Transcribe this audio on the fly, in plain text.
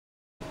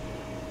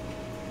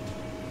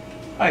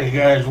Hi, you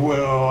guys.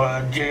 Will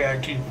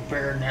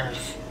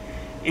JITPreparedness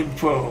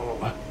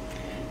info.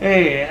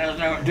 Hey, as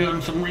I was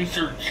doing some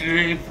research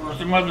today for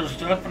some other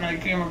stuff, and I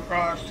came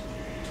across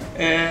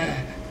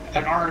an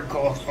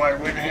article, so I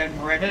went ahead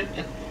and read it,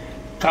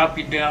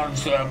 copied down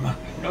some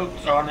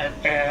notes on it,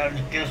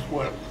 and guess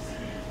what?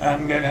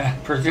 I'm gonna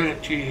present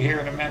it to you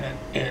here in a minute.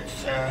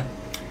 It's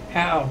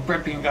how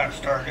prepping got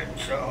started.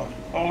 So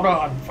hold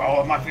on,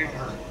 follow my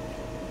finger.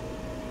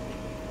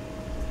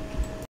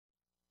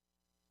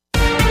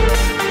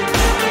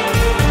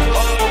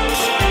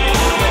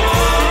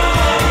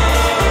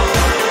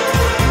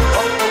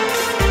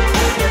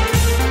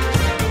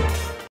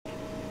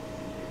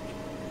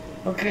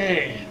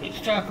 Okay, let's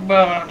talk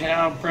about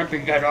how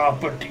prepping got all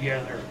put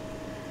together.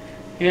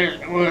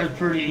 It was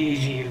pretty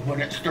easy when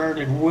it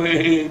started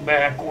way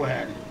back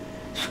when.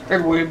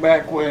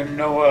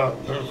 Noah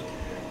was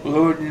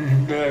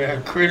loading the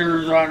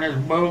critters on his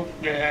boat,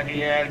 and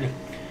he had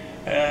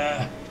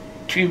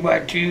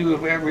 2x2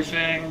 of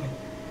everything.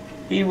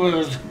 He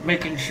was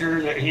making sure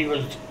that he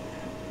was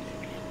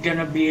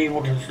gonna be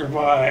able to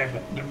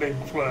survive the big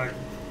flood.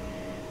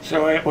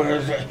 So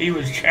he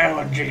was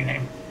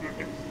challenging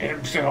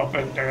himself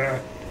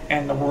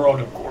and the world,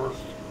 of course.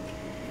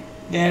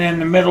 Then in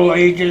the Middle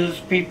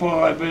Ages, people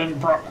have been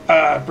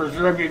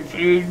preserving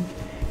food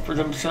for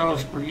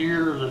themselves for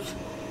years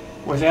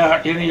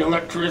without any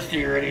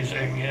electricity or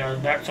anything. You know,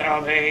 that's how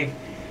they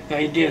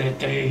did it.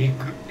 They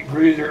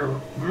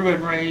grew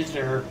and raised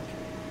their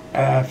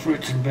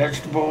fruits and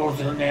vegetables,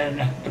 and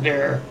then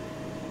their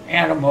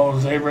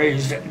animals, they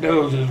raised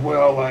those as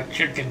well, like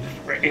chickens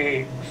for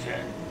eggs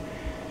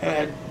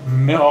and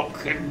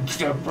milk and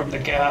stuff from the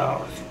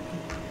cows.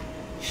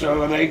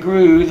 So they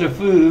grew the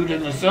food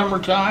in the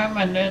summertime,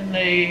 and then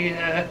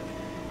they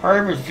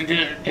harvested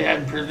it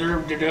and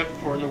preserved it up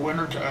for the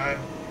wintertime.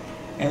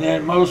 And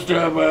then most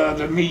of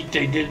the meat,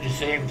 they did the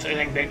same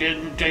thing. They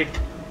didn't take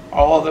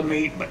all the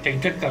meat, but they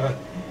took a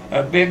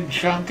big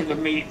chunk of the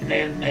meat, and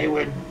then they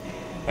would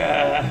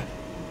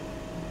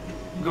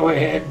go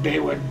ahead, they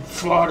would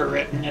slaughter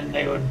it, and then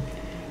they would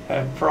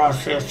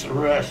process the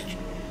rest.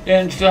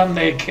 Then some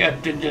they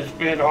kept and just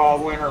fed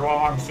all winter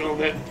long so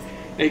that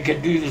they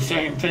could do the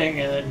same thing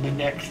in the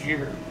next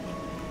year.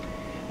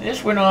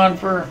 This went on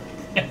for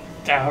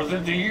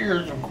thousands of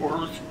years, of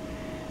course.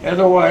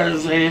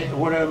 Otherwise, they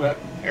would have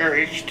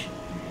perished.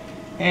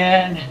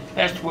 And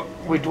that's what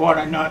we'd want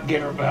to not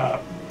get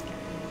about.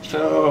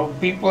 So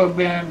people have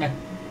been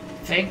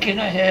thinking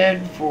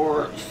ahead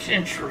for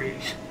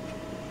centuries.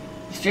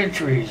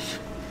 Centuries.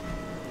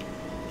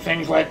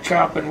 Things like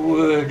chopping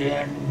wood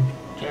and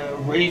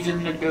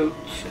raising the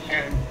goats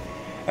and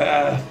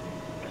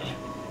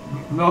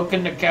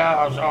milking the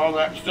cows, all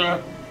that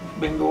stuff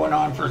been going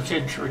on for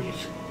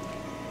centuries.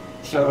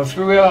 So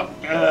throughout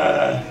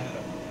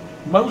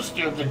most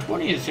of the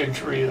 20th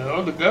century,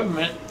 though, the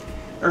government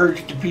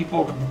urged the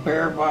people to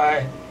prepare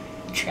by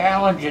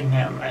challenging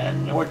them,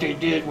 and what they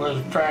did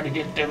was try to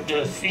get them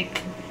to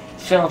seek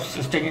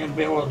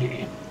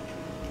self-sustainability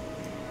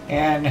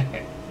and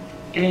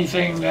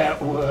anything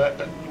that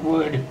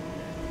would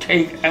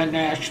take a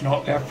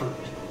national effort.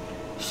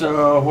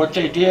 So what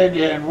they did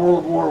in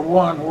World War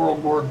I,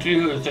 World War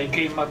II, is they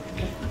came up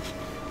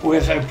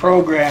with a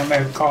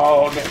program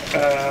called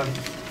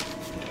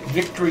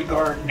Victory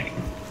Gardening.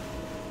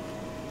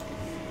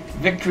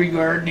 Victory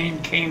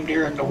Gardening came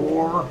during the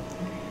war,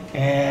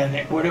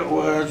 and what it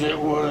was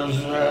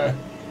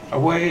a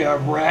way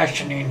of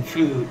rationing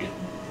food.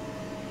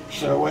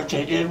 So what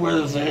they did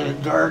was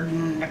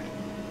garden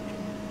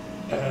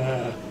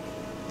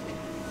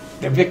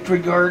the victory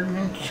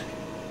gardens.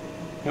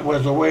 It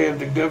was a way of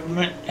the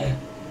government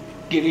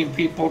getting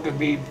people to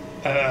be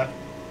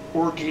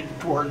working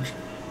towards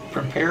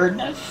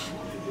preparedness,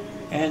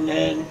 and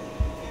then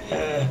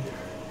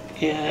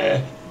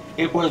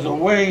it was a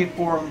way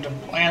for them to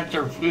plant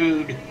their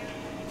food.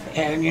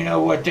 And you know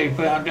what they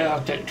found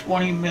out? That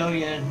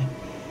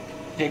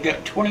they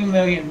got 20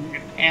 million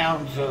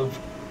pounds of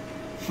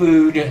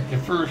food the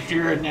first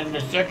year, and then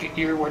the second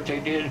year what they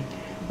did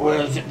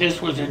was,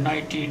 this was in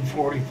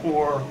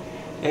 1944,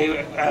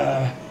 they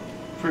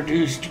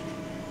produced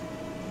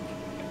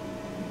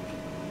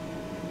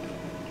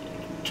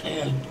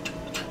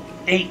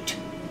 8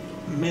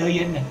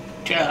 million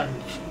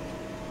tons.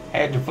 I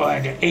had to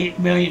find it. 8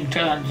 million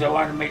tons. I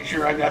wanted to make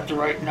sure I got the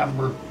right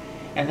number.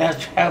 And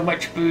that's how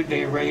much food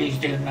they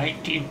raised in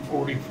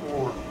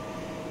 1944.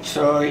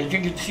 So as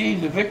you can see,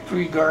 the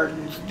Victory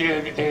Gardens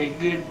did a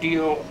good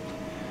deal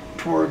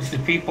towards the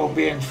people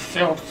being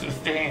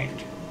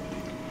self-sustained.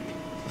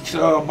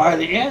 So by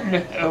the end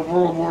of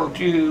World War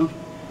II,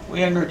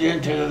 we entered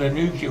into the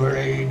nuclear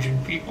age,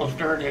 and people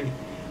started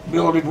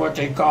building what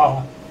they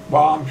call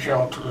bomb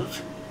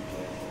shelters.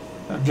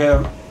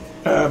 The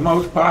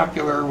most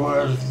popular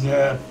was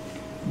the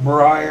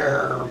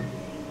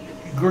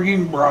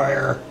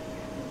Greenbrier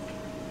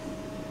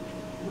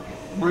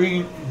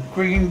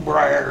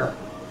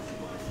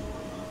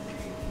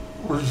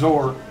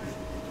Resort.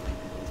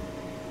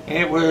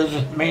 It was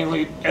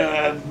mainly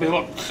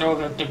built so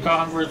that the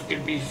Congress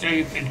could be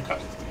safe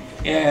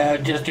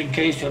just in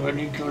case of a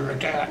nuclear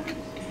attack.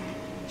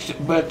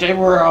 But they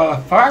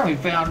were finally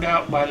found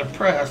out by the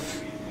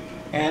press,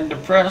 and the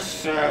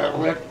press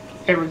let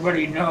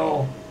everybody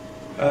know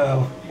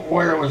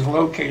where it was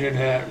located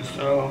at.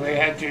 So they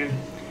had to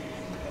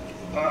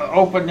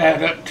open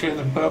that up to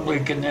the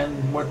public, and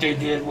then what they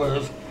did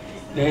was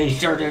they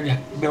started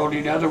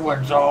building other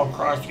ones all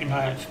across the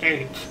United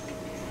States.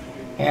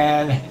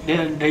 And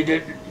then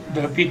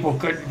the people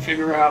couldn't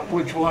figure out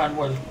which one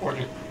was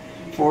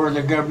for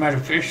the government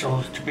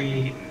officials to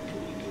be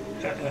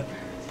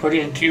put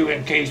into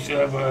in case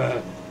of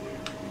a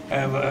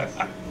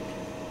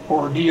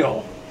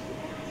ordeal.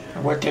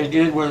 And what they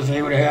did was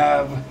they would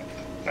have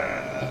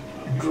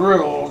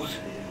drills,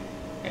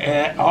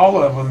 and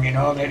all of them, you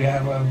know, they'd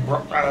have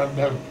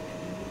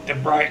the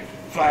bright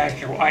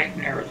flash of light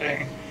and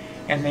everything,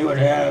 and they would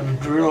have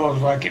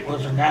drills like it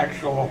was an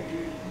actual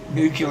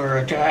nuclear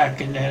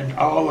attack, and then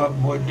all of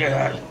them would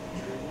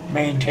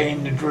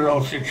maintain the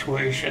drill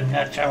situation.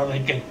 That's how they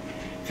could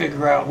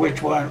figure out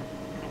which one,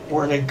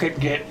 where they couldn't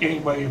get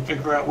anybody to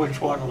figure out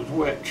which one was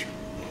which.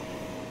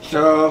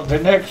 So the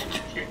next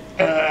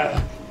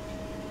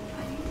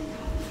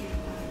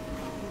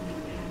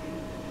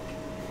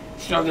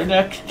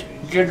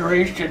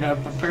generation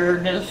of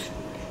preparedness,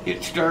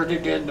 it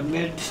started in the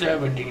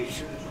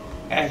mid-70s,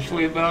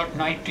 actually about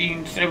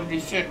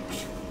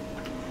 1976.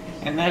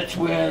 And that's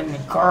when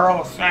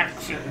Carl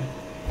Saxon,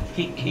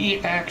 he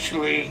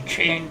actually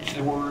changed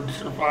the word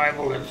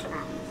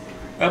survivalism.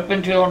 Up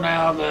until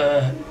now,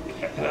 the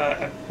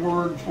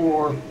word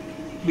for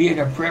being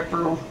a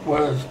prepper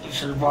was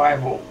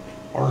survival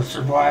or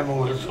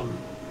survivalism.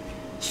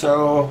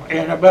 So,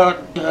 in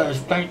about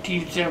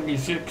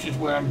 1976 is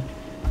when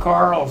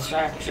Carl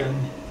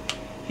Saxon,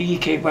 he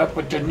came up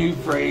with the new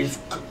phrase,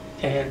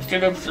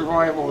 instead of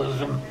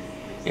survivalism,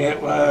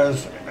 it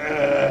was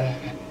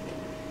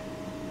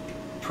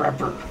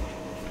prepper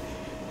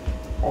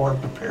or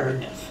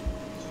preparedness.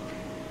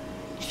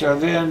 So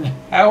then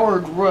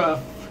Howard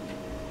Ruff,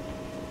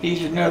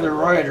 he's another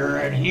writer,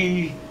 and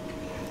he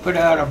put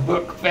out a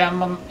book,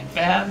 Famine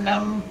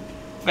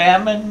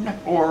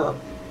or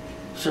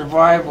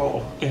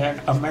Survival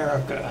in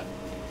America.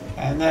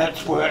 And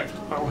that's what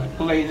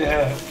laid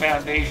the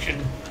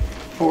foundation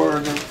for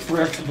the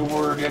rest of the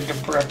word into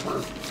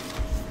prepper.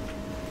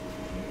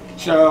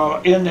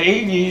 So in the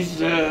 80s,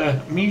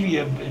 the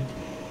media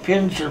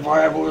pinned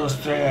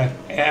survivalists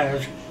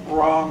as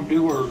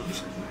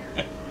wrongdoers.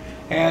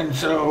 And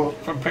so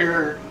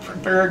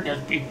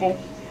preparedness people,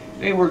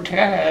 they were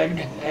tagged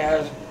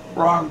as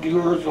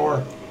wrongdoers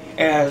or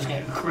as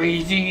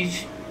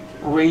crazies,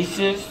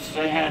 racists,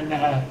 and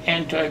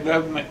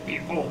anti-government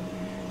people.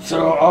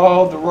 So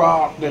all the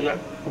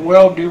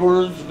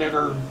well-doers that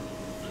are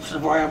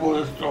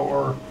survivalists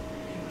or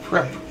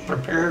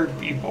prepared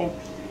people,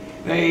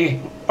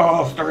 they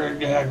all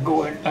started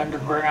going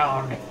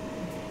underground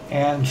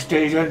and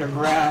stayed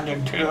underground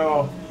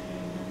until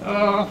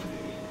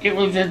it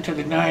was into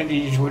the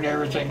 90s when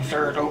everything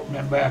started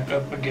opening back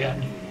up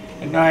again.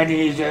 The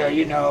 90s,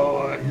 you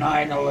know,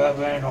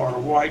 9/11 or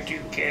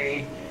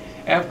Y2K,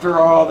 after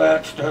all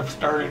that stuff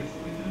started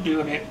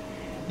doing it,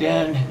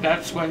 then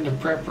that's when the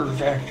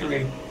preppers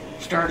actually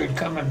started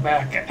coming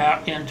back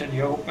out into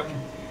the open.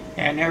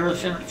 And ever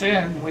since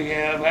then, we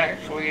have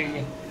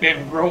actually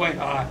been growing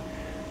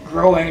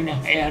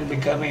and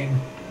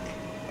becoming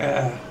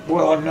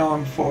well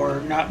known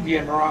for not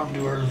being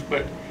wrongdoers,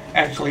 but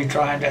actually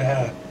trying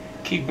to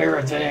keep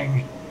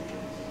everything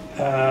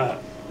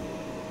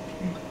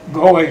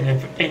going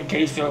in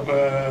case of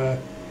a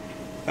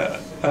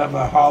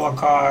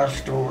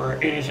Holocaust or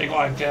anything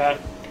like that.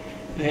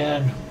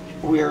 Then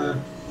we're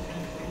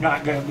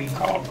not going to be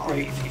called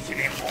crazies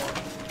anymore.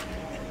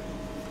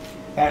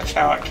 That's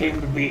how it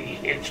came to be.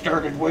 It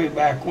started way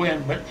back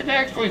when, but it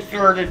actually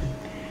started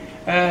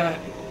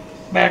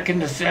back in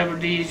the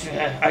 70s.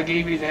 I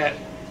gave you that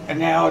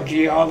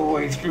analogy all the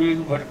way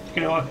through, but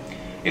you know,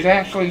 it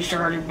actually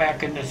started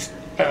back in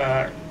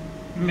the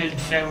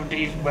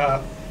mid-70s,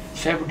 about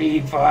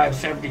 75,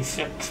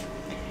 76,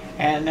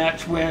 and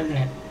that's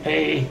when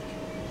they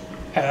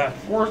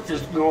forced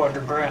us to go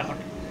underground,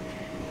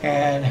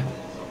 and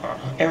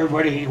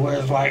everybody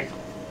was like,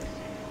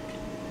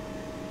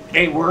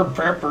 they were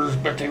preppers,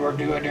 but they were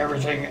doing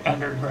everything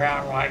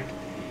underground, like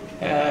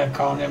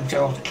calling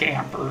themselves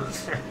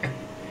campers.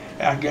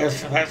 I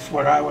guess that's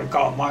what I would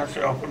call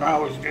myself when I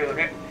was doing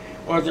it.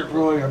 Wasn't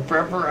really a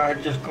prepper.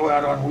 I'd just go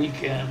out on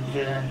weekends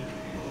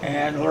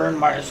and learn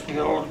my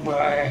skills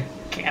by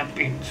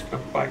camping,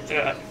 stuff like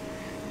that.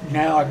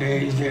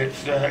 Nowadays,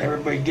 it's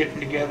everybody getting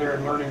together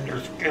and learning their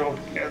skill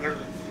together,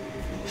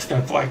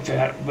 stuff like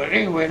that. But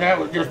anyway, that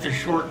was just a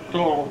short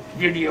little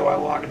video I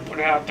wanted to put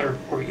out there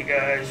for you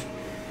guys,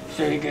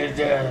 so you could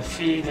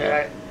see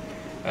that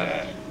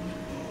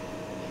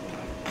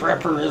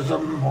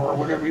prepperism, or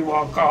whatever you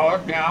want to call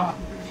it now,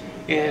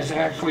 is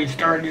actually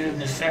started in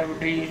the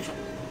 70s,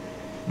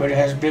 but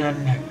has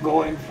been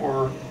going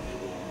for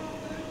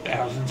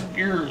thousands of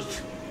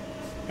years.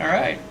 All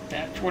right,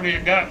 that's what I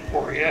got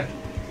for you.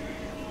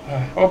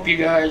 Hope you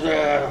guys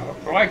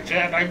like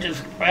that. I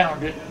just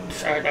found it and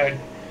decided I'd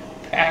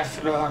pass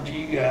it on to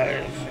you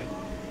guys.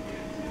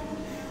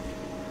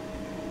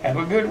 Have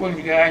a good one,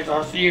 you guys.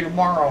 I'll see you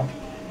tomorrow.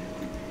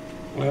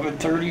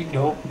 11:30,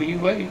 don't be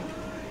late.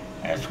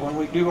 That's when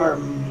we do our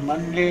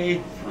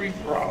Monday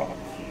free-for-all.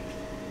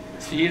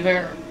 See you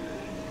there.